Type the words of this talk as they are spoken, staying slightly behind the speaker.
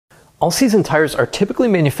All-season tires are typically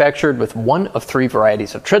manufactured with one of three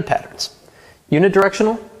varieties of tread patterns: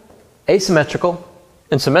 unidirectional, asymmetrical,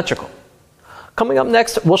 and symmetrical. Coming up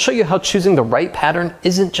next, we'll show you how choosing the right pattern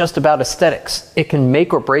isn't just about aesthetics. It can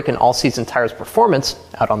make or break an all-season tire's performance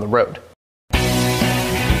out on the road.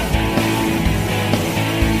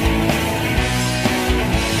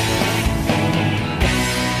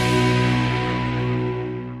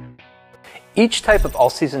 Each type of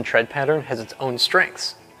all-season tread pattern has its own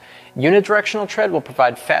strengths. Unidirectional tread will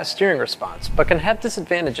provide fast steering response, but can have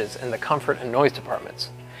disadvantages in the comfort and noise departments.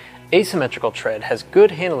 Asymmetrical tread has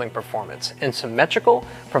good handling performance, and symmetrical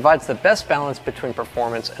provides the best balance between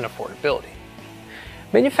performance and affordability.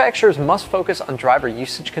 Manufacturers must focus on driver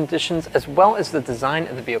usage conditions as well as the design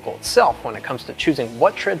of the vehicle itself when it comes to choosing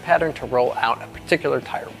what tread pattern to roll out a particular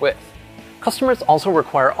tire with. Customers also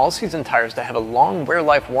require all-season tires to have a long wear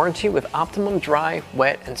life warranty with optimum dry,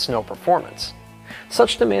 wet, and snow performance.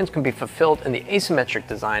 Such demands can be fulfilled in the asymmetric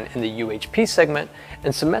design in the UHP segment,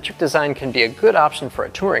 and symmetric design can be a good option for a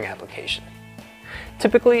touring application.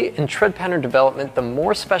 Typically, in tread pattern development, the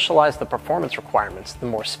more specialized the performance requirements, the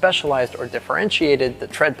more specialized or differentiated the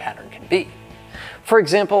tread pattern can be. For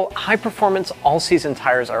example, high-performance all-season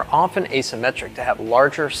tires are often asymmetric to have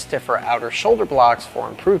larger, stiffer outer shoulder blocks for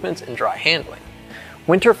improvements in dry handling.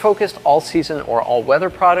 Winter-focused all-season or all-weather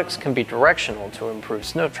products can be directional to improve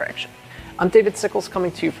snow traction. I'm David Sickels,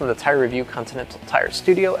 coming to you from the Tire Review Continental Tire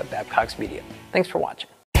Studio at Babcox Media. Thanks for watching.